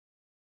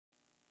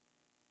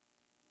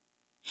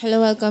Hello,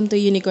 welcome to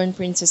Unicorn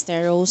Princess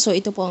Tarot. So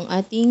ito po ang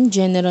ating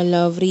general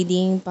love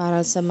reading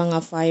para sa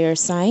mga fire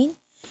sign.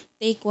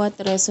 Take what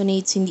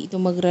resonates, hindi ito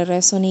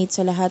magre-resonate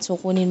sa lahat. So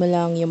kunin mo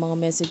lang yung mga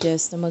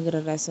messages na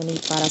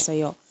magre-resonate para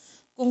sa'yo.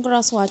 Kung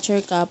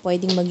cross-watcher ka,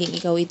 pwedeng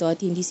maging ikaw ito at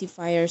hindi si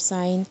fire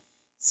sign.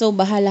 So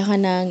bahala ka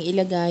nang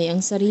ilagay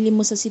ang sarili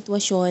mo sa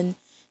sitwasyon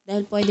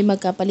dahil pwede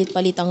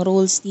magkapalit-palit ang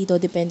roles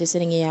dito depende sa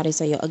nangyayari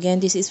sa'yo.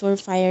 Again, this is for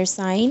fire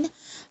sign,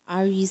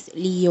 Aries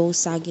Leo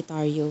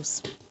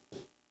Sagittarius.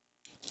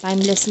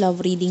 Timeless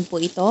love reading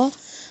po ito.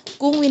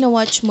 Kung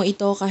winawatch mo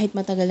ito kahit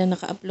matagal na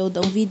naka-upload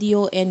ang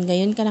video and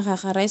ngayon ka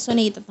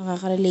nakaka-resonate at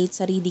nakaka-relate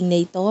sa reading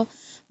na ito,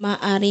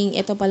 maaring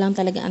ito pa lang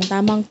talaga ang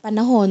tamang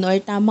panahon or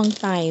tamang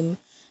time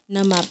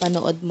na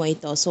mapanood mo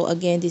ito. So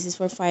again, this is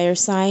for fire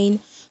sign.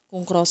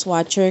 Kung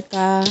cross-watcher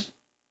ka,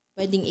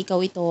 pwedeng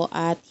ikaw ito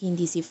at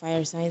hindi si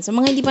fire sign. Sa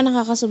mga hindi pa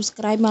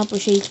nakaka-subscribe,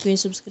 ma-appreciate ko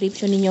yung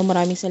subscription ninyo.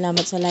 Maraming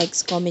salamat sa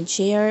likes, comment,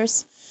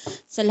 shares,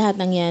 sa lahat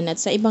ng yan.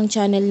 At sa ibang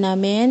channel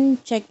namin,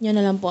 check nyo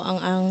na lang po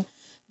ang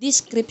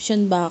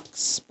description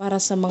box para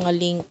sa mga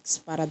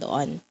links para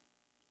doon.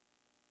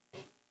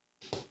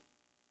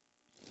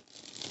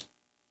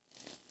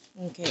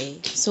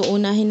 Okay. So,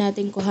 unahin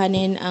natin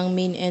kuhanin ang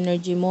main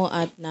energy mo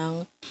at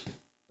ng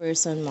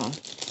person mo.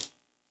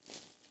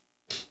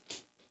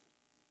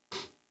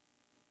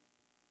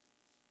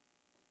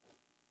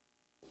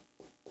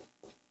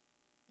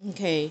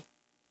 Okay.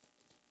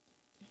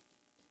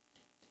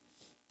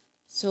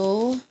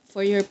 So,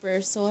 for your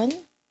person,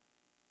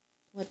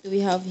 what do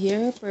we have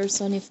here?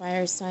 Person,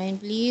 fire sign,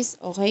 please.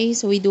 Okay,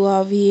 so we do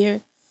have here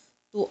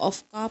Two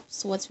of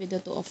Cups. What's with the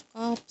Two of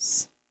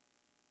Cups?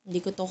 Hindi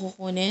ko to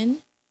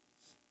kukunin.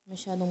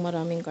 Masyadong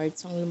maraming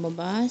cards ang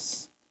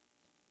lumabas.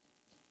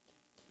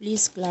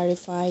 Please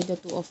clarify the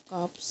Two of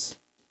Cups.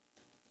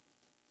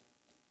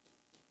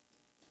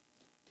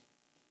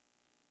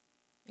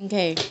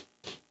 Okay.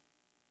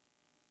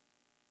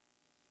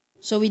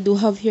 So we do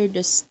have here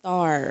the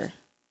Star.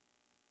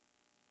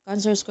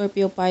 Cancer,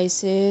 Scorpio,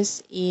 Pisces,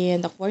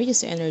 and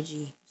Aquarius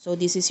energy. So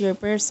this is your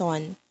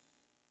person.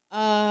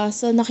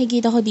 So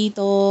nakikita ko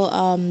dito,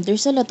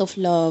 there's a lot of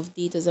love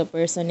dito sa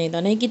person na ito.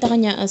 Nakikita ka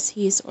niya as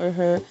his or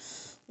her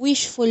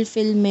wish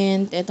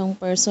fulfillment. Itong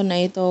person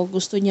na ito,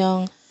 gusto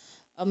niyang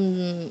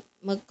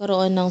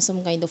magkaroon ng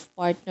some kind of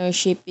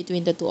partnership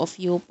between the two of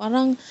you.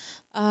 Parang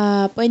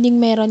pwedeng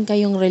meron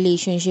kayong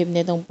relationship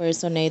nitong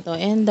person na ito.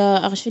 And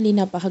actually,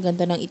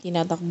 napakaganda ng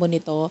itinatakbo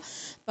nito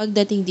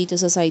pagdating dito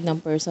sa side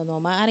ng person mo.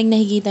 Maaring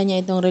nakikita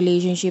niya itong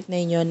relationship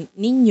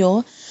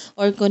ninyo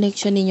or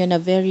connection ninyo na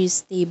very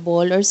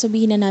stable or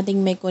sabihin na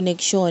nating may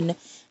connection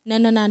na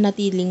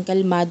nananatiling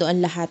kalmado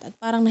ang lahat at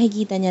parang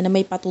nakikita niya na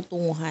may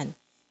patutunguhan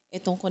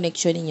itong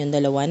connection ninyong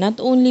dalawa. Not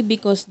only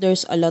because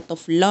there's a lot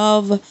of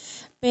love,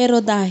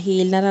 pero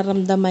dahil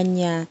nararamdaman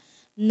niya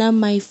na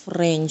may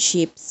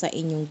friendship sa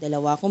inyong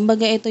dalawa.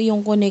 Kumbaga ito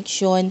yung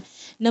connection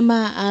na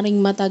maaaring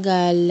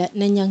matagal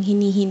na niyang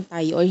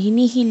hinihintay or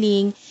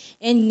hinihiling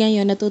and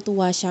ngayon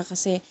natutuwa siya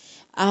kasi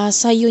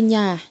sayo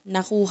niya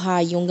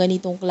nakuha yung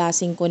ganitong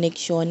klaseng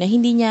connection na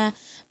hindi niya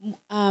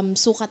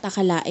sukat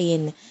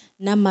akalain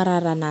na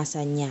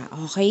mararanasan niya.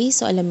 Okay?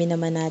 So alamin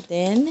naman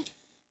natin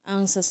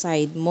ang sa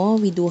side mo.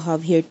 We do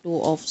have here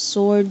Two of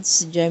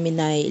Swords,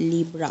 Gemini,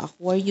 Libra,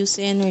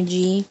 Aquarius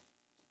energy.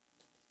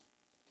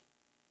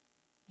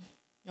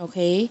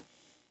 Okay?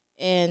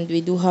 And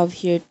we do have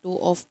here Two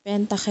of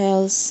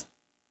Pentacles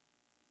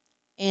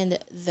and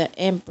the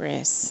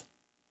Empress.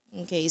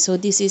 Okay, so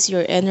this is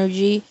your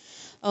energy.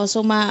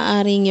 So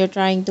maaaring you're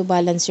trying to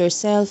balance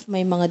yourself.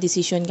 May mga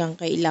decision kang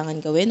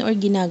kailangan gawin or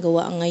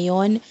ginagawa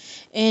ngayon.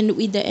 And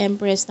with the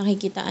Empress,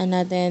 nakikitaan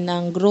natin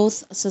ang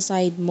growth sa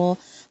side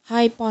mo.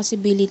 High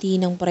possibility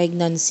ng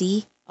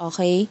pregnancy.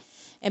 Okay?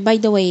 And by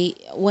the way,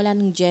 wala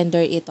ng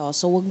gender ito.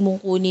 So wag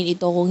mong kunin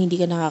ito kung hindi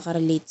ka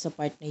nakaka-relate sa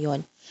part na yon.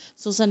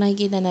 So sa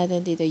nakikita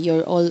natin dito,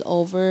 you're all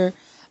over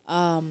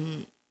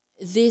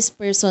this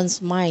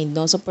person's mind,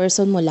 no? So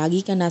person mo, lagi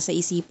ka nasa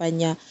isipan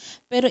niya.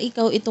 Pero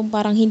ikaw itong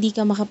parang hindi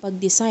ka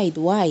makapag-decide.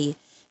 Why?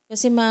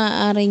 Kasi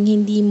maaaring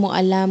hindi mo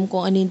alam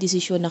kung ano yung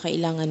desisyon na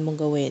kailangan mong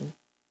gawin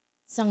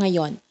sa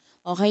ngayon.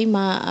 Okay,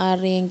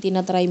 maaaring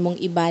tinatry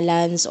mong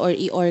i-balance or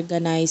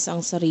i-organize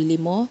ang sarili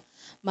mo.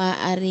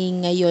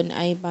 Maaaring ngayon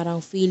ay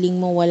parang feeling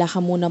mo wala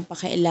ka munang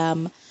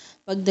pakialam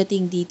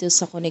pagdating dito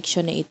sa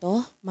connection na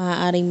ito.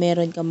 Maaaring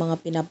meron kang mga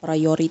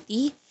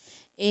pina-priority.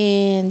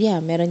 And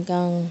yeah, meron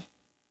kang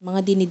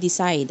mga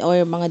dinidecide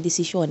or mga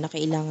desisyon na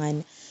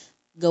kailangan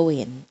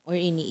gawin or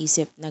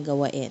iniisip na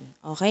gawain.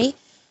 Okay?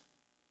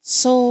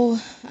 So,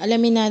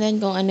 alamin natin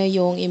kung ano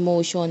yung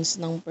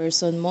emotions ng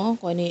person mo.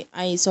 Kung ano,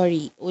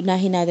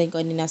 unahin natin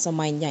kung ano nasa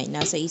mind niya,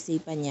 nasa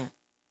isipan niya.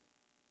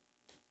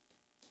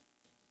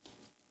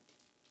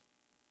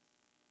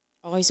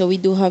 Okay, so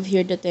we do have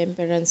here the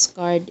Temperance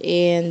card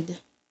and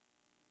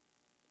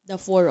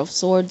the Four of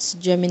Swords,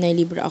 Gemini,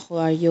 Libra,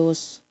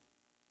 Aquarius,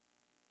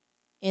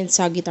 and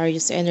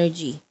Sagittarius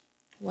energy.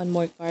 One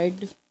more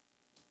card.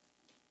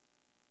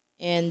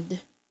 And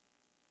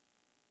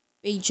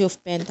Page of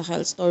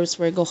Pentacles, Taurus,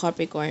 Virgo,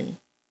 Capricorn.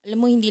 Alam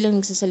mo, hindi lang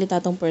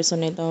nagsasalita tong person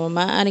nito.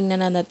 Maaaring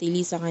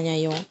nananatili sa kanya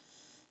yung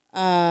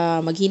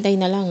maghintay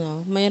na lang,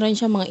 no? Mayroon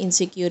siya mga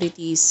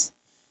insecurities.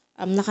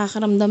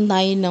 Nakakaramdam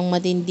tayo ng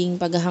matinding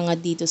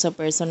paghahangad dito sa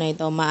person na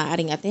ito.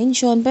 Maaaring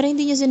attention, pero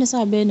hindi niya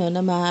sinasabi, no,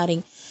 na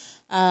maaaring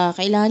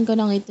kailangan ko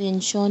ng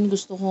attention,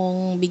 gusto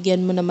kong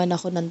bigyan mo naman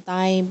ako ng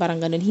time,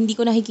 parang ganun. Hindi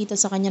ko nakikita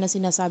sa kanya na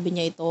sinasabi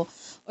niya ito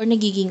or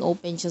nagiging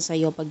open siya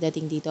sa'yo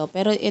pagdating dito.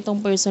 Pero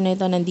itong person na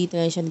ito, nandito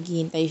lang siya,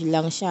 naghihintay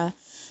lang siya.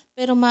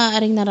 Pero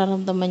maaaring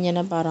nararamdaman niya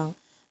na parang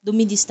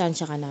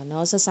dumidistansya ka na,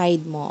 no, sa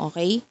side mo,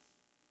 okay?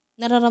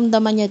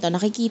 Nararamdaman niya ito,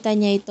 nakikita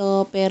niya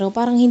ito, pero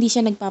parang hindi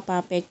siya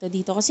nagpapapekto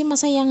dito kasi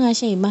masaya nga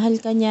siya eh, mahal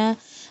ka niya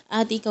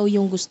at ikaw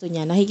yung gusto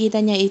niya.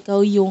 Nakikita niya ikaw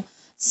yung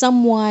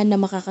someone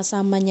na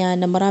makakasama niya,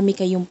 na marami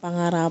kayong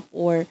pangarap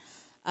or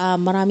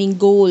maraming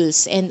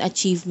goals and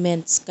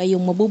achievements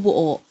kayong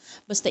mabubuo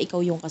basta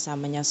ikaw yung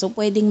kasama niya. So,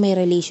 pwedeng may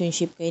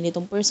relationship kayo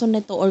nitong person na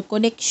to or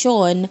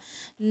connection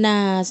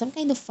na some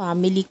kind of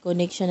family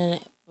connection na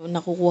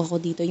nakukuha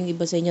ko dito. Yung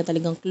iba sa inyo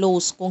talagang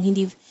close. Kung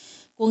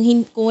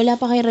wala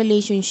pa kayo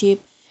relationship,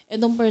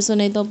 itong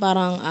person na ito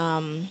parang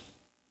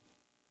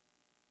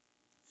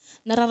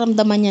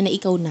nararamdaman niya na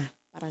ikaw na.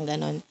 Parang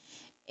ganon.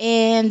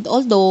 And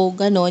although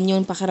ganon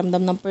yung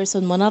pakiramdam ng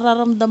person mo,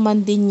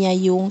 nararamdaman din niya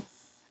yung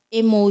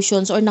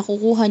emotions or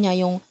nakukuha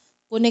niya yung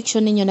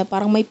connection ninyo na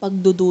parang may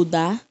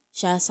pagdududa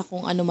siya sa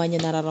kung ano man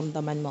yung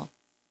nararamdaman mo.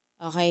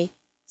 Okay?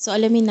 So,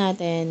 alamin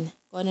natin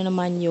kung ano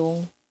naman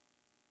yung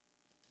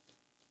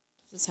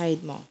sa side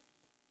mo.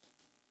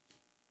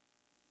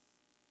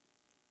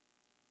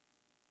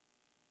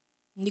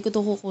 Hindi ko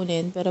to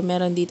kukunin, pero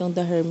meron ditong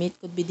the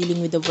Hermit, could be dealing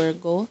with the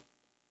Virgo.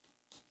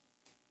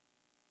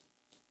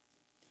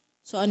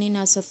 So, ano yung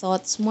nasa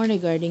thoughts mo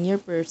regarding your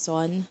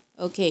person?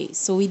 Okay,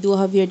 so we do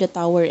have here the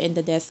Tower and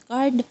the Death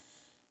card.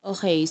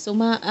 Okay, so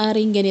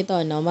maaaring ganito,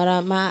 no?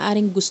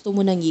 Maaaring gusto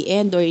mo nang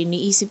i-end or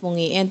iniisip mong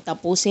i-end,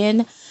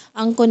 tapusin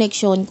ang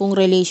connection kung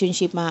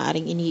relationship,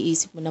 maaaring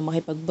iniisip mo na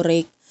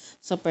makipag-break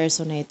sa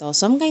person na ito.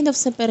 Some kind of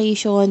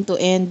separation to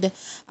end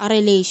a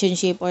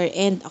relationship or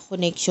end a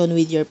connection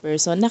with your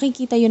person.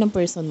 Nakikita yun ng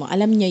person mo.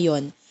 Alam niya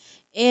yon.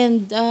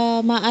 And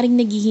maaaring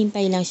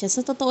naghihintay lang siya.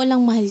 Sa totoo lang,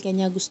 mahal ka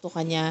niya, gusto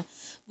ka niya.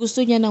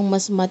 Gusto niya ng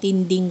mas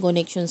matinding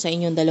connection sa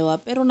inyong dalawa.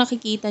 Pero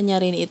nakikita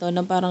niya rin ito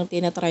na parang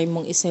tinatry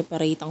mong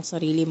i-separate ang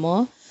sarili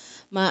mo.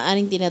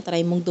 Maaaring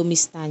tinatry mong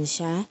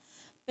dumistansya.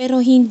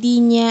 Pero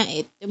hindi niya,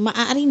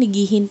 maaaring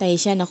naghihintay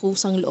siya na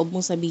kusang loob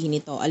mong sabihin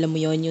ito. Alam mo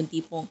yon, yung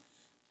tipong,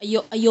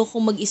 ayoko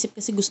mag-isip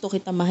kasi gusto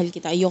kita, mahal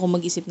kita. Ayoko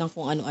mag-isip ng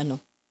kung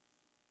ano-ano.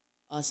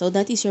 So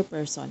that is your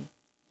person.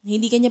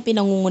 Hindi kanya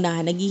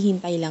pinangungunahan,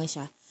 naghihintay lang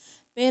siya.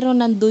 Pero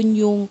nandun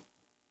yung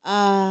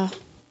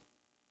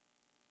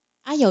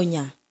ayaw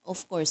niya.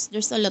 Of course,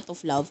 there's a lot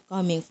of love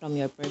coming from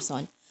your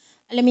person.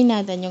 Alamin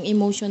natin yung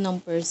emotion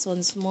ng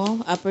person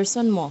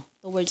mo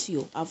towards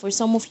you. For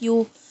some of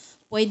you,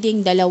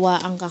 pwedeng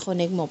dalawa ang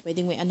kakonect mo.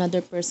 Pwedeng may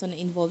another person na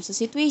involved sa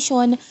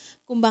situation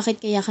kung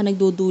bakit kaya ka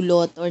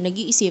nagdudulot or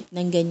nag-iisip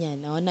ng ganyan,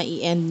 no? Na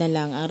i-end na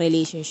lang ang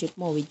relationship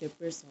mo with your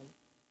person.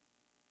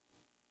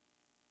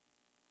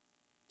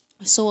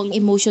 So, ang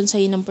emotion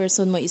sa'yo ng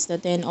person mo is the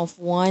 10 of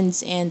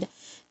Wands and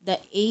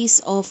the Ace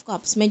of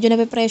Cups. Medyo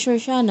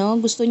nape-pressure siya, no?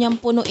 Gusto niyang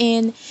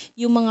punuin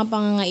yung mga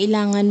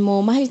pangangailangan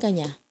mo. Mahal ka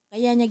niya.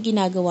 Kaya niya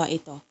ginagawa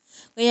ito.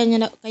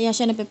 Kaya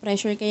siya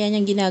nape-pressure, kaya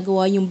niya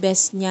ginagawa yung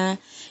best niya,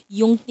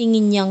 yung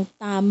tingin niyang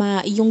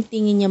tama, yung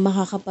tingin niya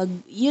makakapag,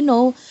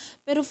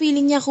 pero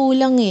feeling niya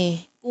kulang eh.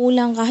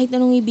 Kulang kahit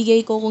anong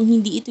ibigay ko, kung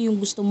hindi ito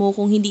yung gusto mo,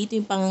 kung hindi ito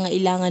yung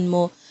pangangailangan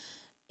mo,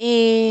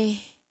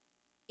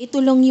 ito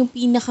lang yung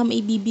pinaka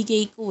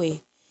maibibigay ko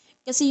eh.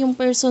 Kasi yung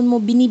person mo,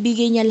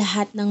 binibigay niya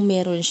lahat ng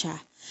meron siya.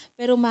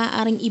 Pero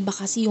maaaring iba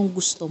kasi yung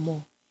gusto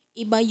mo.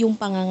 Iba yung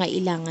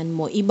pangangailangan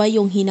mo. Iba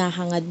yung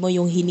hinahangad mo,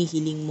 yung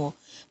hinihiling mo.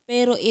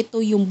 Pero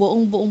ito yung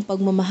buong-buong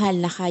pagmamahal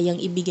na kayang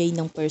ibigay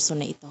ng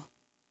person na ito.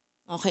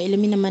 Okay,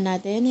 alamin naman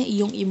natin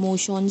yung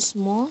emotions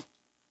mo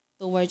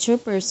towards your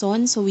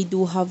person. So we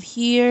do have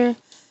here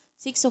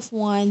 6 of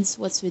Wands.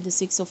 What's with the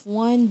 6 of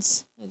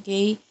Wands?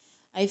 Okay.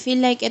 I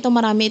feel like ito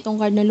marami itong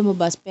card na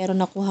lumabas pero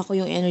nakuha ko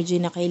yung energy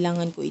na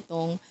kailangan ko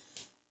itong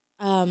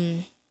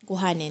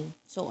kuhanin.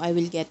 So I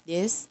will get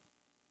this.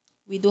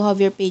 We do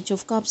have your Page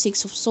of Cups,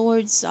 6 of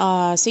Swords,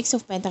 6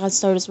 of Pentacles,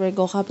 Taurus,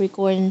 Virgo,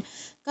 Capricorn,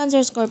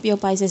 Cancer, Scorpio,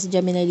 Pisces,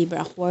 Gemini,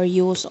 Libra,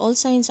 Aquarius. All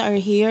signs are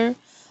here.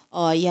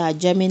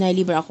 Gemini,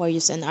 Libra,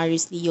 Aquarius, and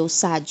Aries, Leo,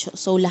 Sag.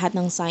 So lahat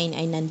ng sign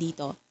ay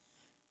nandito.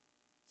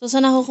 So sa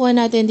nakukuha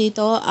natin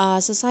dito, sa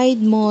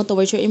side mo,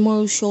 towards your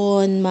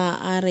emotion,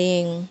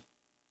 maaring,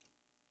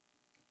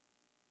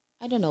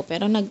 I don't know,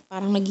 pero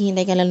parang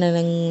naghihintay ka lang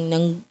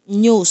ng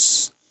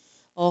news.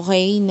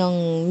 Okay?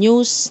 Ng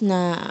news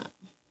na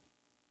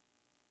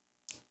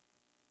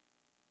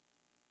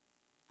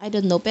I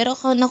don't know. Pero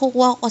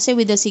nakukuha ko kasi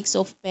with the 6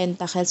 of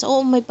Pentacles.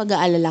 Oo, may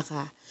pag-aalala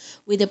ka.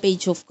 With the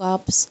Page of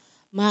Cups,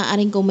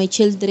 maaaring kung may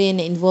children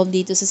na involved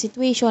dito sa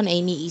situation,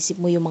 ay iniisip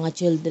mo yung mga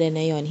children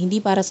na yon.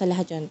 Hindi para sa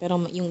lahat yon, pero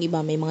yung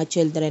iba may mga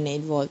children na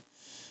involved.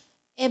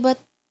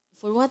 But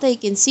for what I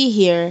can see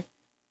here,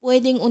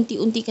 pwedeng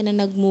unti-unti ka na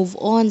nag-move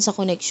on sa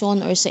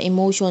connection or sa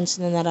emotions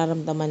na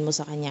nararamdaman mo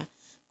sa kanya.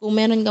 Kung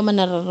meron ka man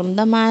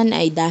nararamdaman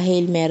ay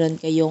dahil meron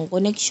kayong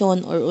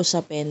connection or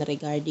usapin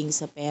regarding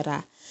sa pera.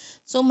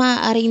 So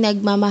maaaring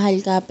nagmamahal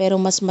ka pero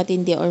mas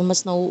matindi or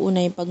mas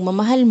nauuna yung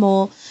pagmamahal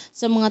mo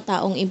sa mga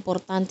taong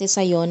importante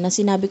sa'yo na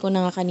sinabi ko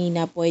na nga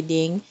kanina,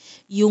 pwedeng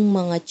yung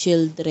mga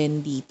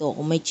children dito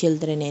kung may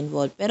children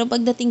involved. Pero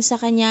pagdating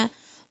sa kanya,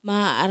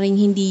 maaaring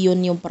hindi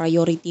yun yung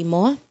priority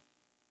mo.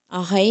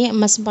 Okay,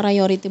 mas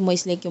priority mo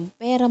is like yung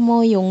pera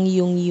mo,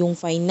 yung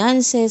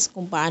finances,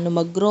 kung paano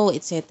mag-grow,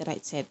 etc.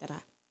 etc.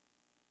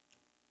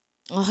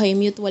 Okay,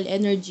 mutual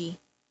energy.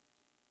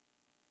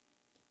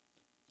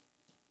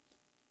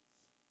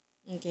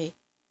 Okay.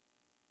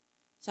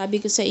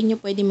 Sabi ko sa inyo,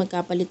 pwedeng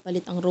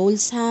magkapalit-palit ang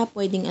roles ha.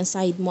 Pwedeng ang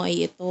side mo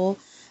ay ito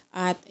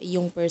at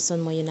yung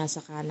person mo yung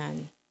nasa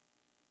kanan.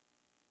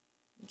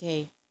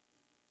 Okay.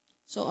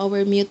 So,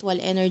 our mutual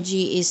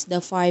energy is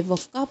the 5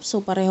 of Cups. So,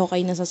 pareho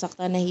kayo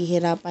nasasaktan,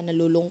 nahihirapan,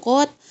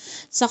 nalulungkot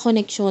sa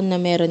connection na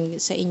meron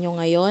sa inyo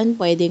ngayon.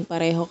 Pwedeng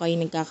pareho kayo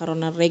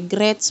nagkakaroon ng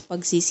regrets,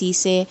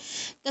 pagsisisi.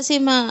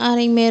 Kasi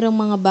maaaring merong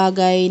mga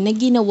bagay na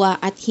ginawa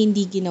at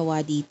hindi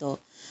ginawa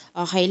dito.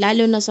 Okay,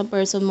 lalo na sa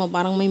person mo,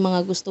 parang may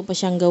mga gusto pa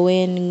siyang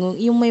gawin.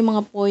 Yung may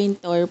mga point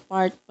or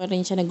part pa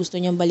rin siya na gusto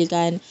niyang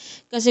balikan.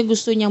 Kasi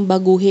gusto niyang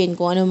baguhin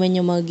kung ano man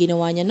yung mga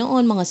ginawa niya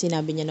noon, mga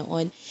sinabi niya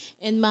noon.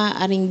 And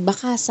maaaring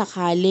baka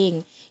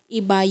sakaling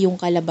iba yung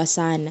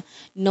kalabasan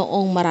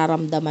noong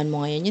mararamdaman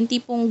mo ngayon. Yung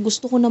tipong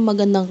gusto ko ng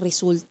magandang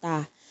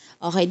resulta.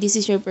 Okay, this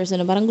is your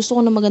person na parang gusto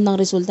ko ng magandang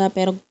resulta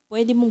pero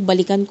pwede mong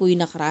balikan ko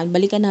yung nakaraan.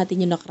 Balikan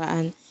natin yung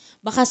nakaraan.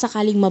 Baka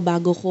sakaling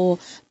mabago ko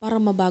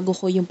para mabago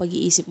ko yung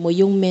pag-iisip mo,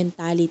 yung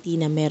mentality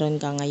na meron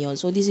ka ngayon.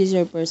 So, this is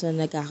your person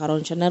na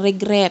nagkakaroon siya na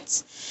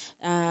regrets.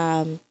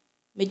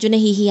 Medyo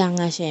nahihiya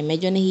nga siya.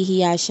 Medyo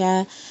nahihiya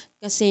siya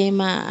kasi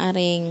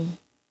maaring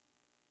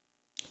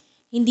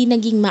hindi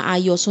naging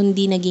maayos,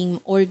 hindi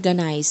naging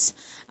organized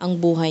ang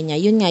buhay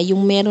niya. Yun nga,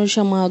 yung meron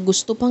siyang mga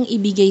gusto pang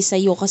ibigay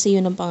sa'yo kasi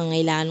yun ang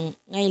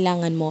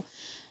pangangailangan mo.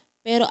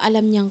 Pero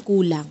alam niyang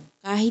kulang.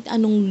 Kahit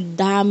anong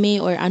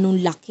dami or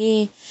anong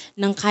laki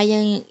ng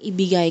kayang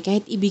ibigay,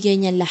 kahit ibigay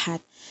niya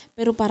lahat,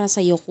 pero para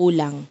sa'yo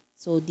kulang.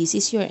 So, this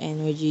is your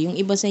energy. Yung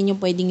iba sa inyo,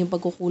 pwedeng yung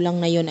pagkukulang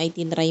na yun ay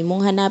tinry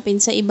mong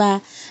hanapin sa iba,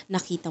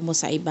 nakita mo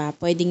sa iba.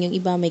 Pwedeng yung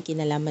iba may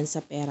kinalaman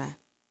sa pera.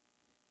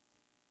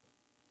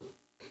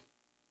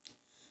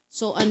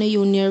 So, ano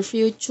yung near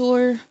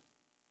future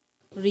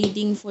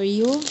reading for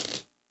you?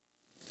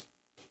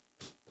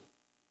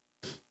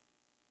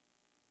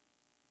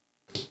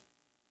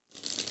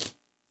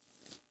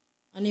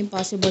 Ano yung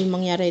possible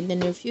mangyari in the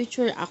near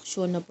future?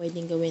 Action na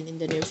pwedeng gawin in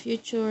the near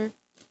future.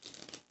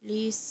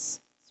 Please,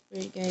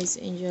 Spirit guides,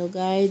 angel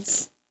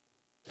guides.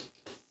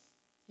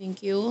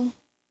 Thank you.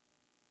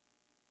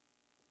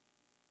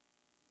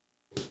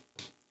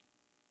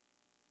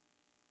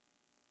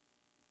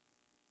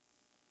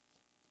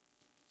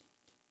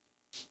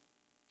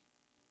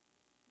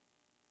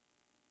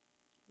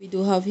 We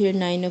do have here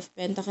 9 of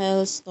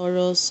Pentacles,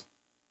 Taurus,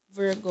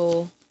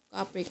 Virgo,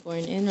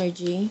 Capricorn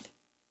energy.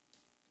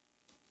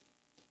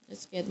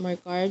 Let's get more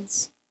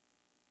cards.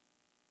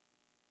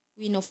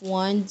 Queen of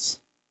Wands.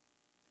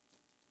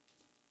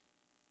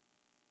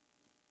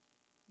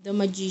 The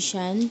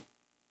Magician.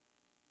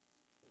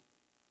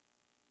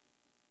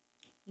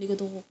 Hindi ko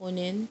ito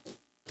kukunin.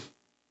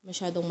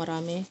 Masyadong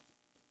marami.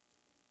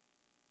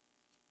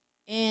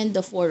 And the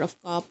 4 of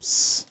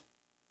Cups.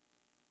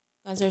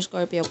 Cancer,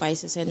 Scorpio,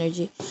 Pisces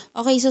energy.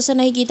 Okay, so sa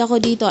nakikita ko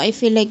dito, I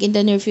feel like in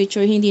the near future,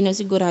 hindi na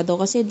sigurado.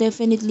 Kasi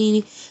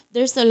definitely,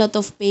 there's a lot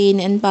of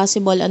pain and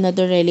possible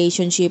another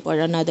relationship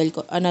or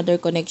another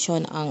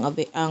connection ang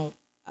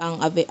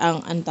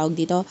tawag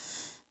dito.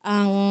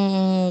 Ang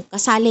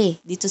kasali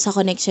dito sa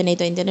connection na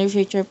ito. In the near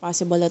future,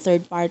 possible a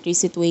third party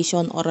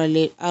situation or a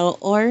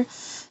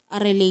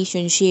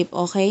relationship,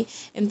 okay?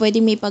 And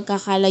pwedeng may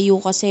pagkakalayo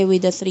kasi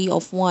with the 3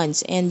 of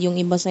Wands. And yung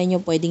iba sa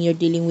inyo, pwedeng you're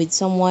dealing with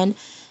someone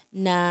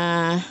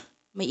na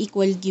may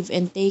equal give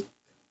and take.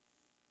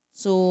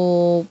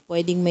 So,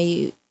 pwedeng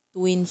may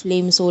twin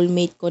flame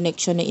soulmate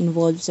connection na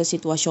involved sa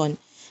sitwasyon.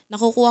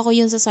 Nakukuha ko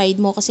yun sa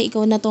side mo kasi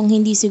ikaw na tong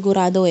hindi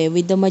sigurado eh.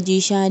 With the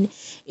Magician,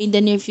 in the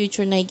near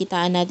future,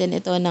 nakikitaan natin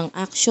ito ng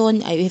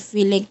action. I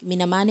feel like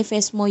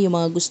minamanifest mo yung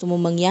mga gusto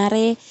mong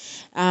mangyari.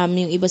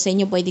 Yung iba sa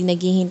inyo, pwedeng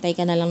naghihintay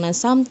ka na lang ng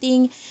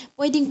something.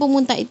 Pwedeng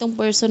pumunta itong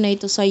person na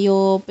ito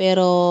sa'yo,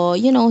 pero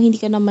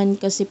hindi ka naman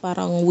kasi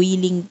parang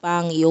willing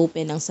pang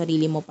i-open ang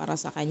sarili mo para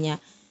sa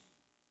kanya.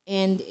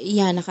 And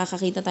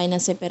nakakakita tayo ng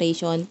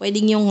separation.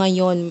 Pwedeng yung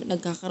ngayon,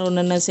 nagkakaroon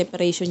na ng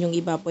separation yung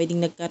iba.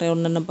 Pwedeng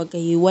nagkaroon na ng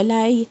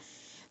pagkahiwalay.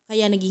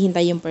 Kaya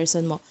naghihintay yung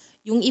person mo.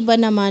 Yung iba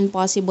naman,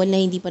 possible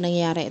na hindi pa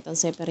nangyayari itong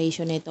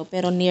separation nito.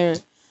 Pero near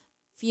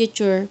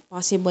future,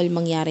 possible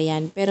mangyari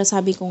yan. Pero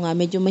sabi ko nga,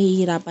 medyo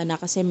mahihirapan na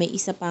kasi may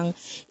isa pang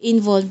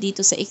involved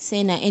dito sa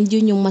eksena. And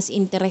yun yung mas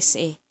interest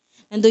eh.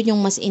 Nandun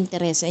yung mas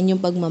interest and yung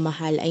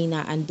pagmamahal ay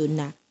naandun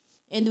na.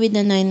 And with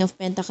the Nine of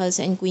Pentacles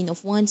and Queen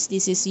of Wands,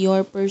 this is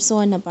your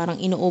person na parang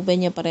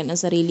ino-open niya pa rin ang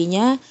sarili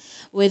niya.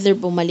 Whether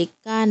bumalik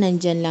ka,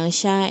 nandyan lang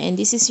siya. And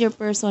this is your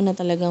person na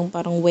talagang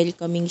parang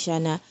welcoming siya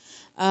na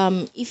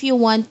if you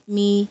want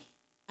me,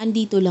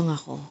 andito lang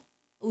ako.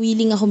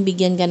 Willing akong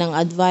bigyan ka ng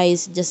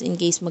advice just in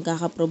case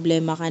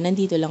magkakaproblema ka,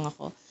 nandito lang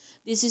ako.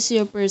 This is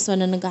your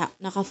person na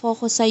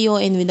nakafocus sa'yo,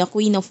 and with the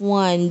Queen of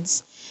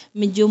Wands,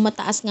 medyo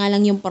mataas nga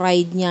lang yung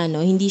pride niya, no?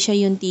 Hindi siya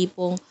yung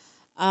tipong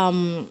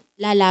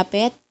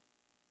lalapit,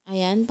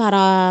 ayan,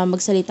 para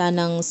magsalita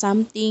ng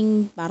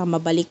something, para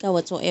mabalik ka,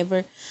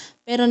 whatsoever.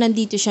 Pero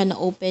nandito siya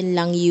na open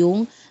lang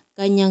yung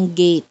kanyang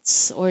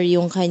gates or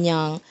yung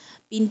kanyang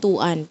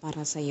pintuan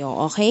para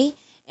sa'yo, okay?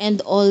 And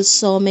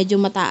also, medyo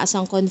mataas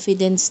ang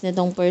confidence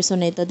nitong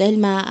person na ito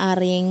dahil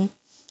maaaring,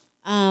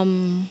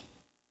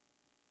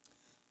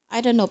 I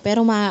don't know,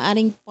 pero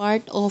maaaring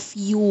part of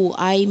you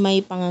ay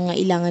may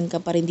pangangailangan ka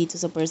pa rin dito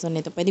sa person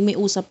nito. Pwedeng may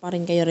usap pa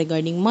rin kayo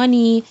regarding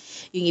money.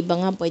 Yung iba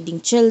nga pwedeng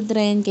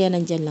children, kaya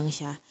nandyan lang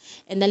siya.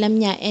 And alam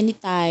niya,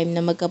 anytime na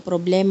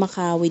magka-problema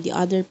ka with the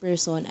other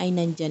person, ay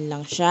nandyan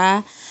lang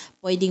siya.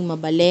 Pwedeng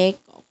mabalik,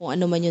 kung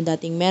ano man yung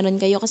dating meron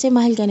kayo. Kasi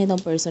mahal ka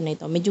nitong person na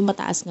ito. Medyo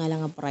mataas nga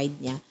lang ang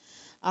pride niya.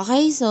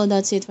 Okay, so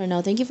that's it for now.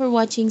 Thank you for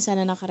watching.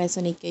 Sana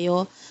nakaresonate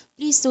kayo.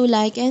 Please do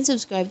like and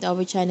subscribe to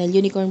our channel,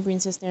 Unicorn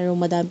Princess Tarot,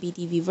 Madam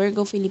PTV,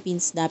 Virgo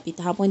Philippines,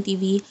 Dapithapon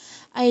TV.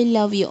 I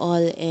love you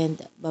all and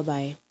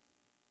bye-bye.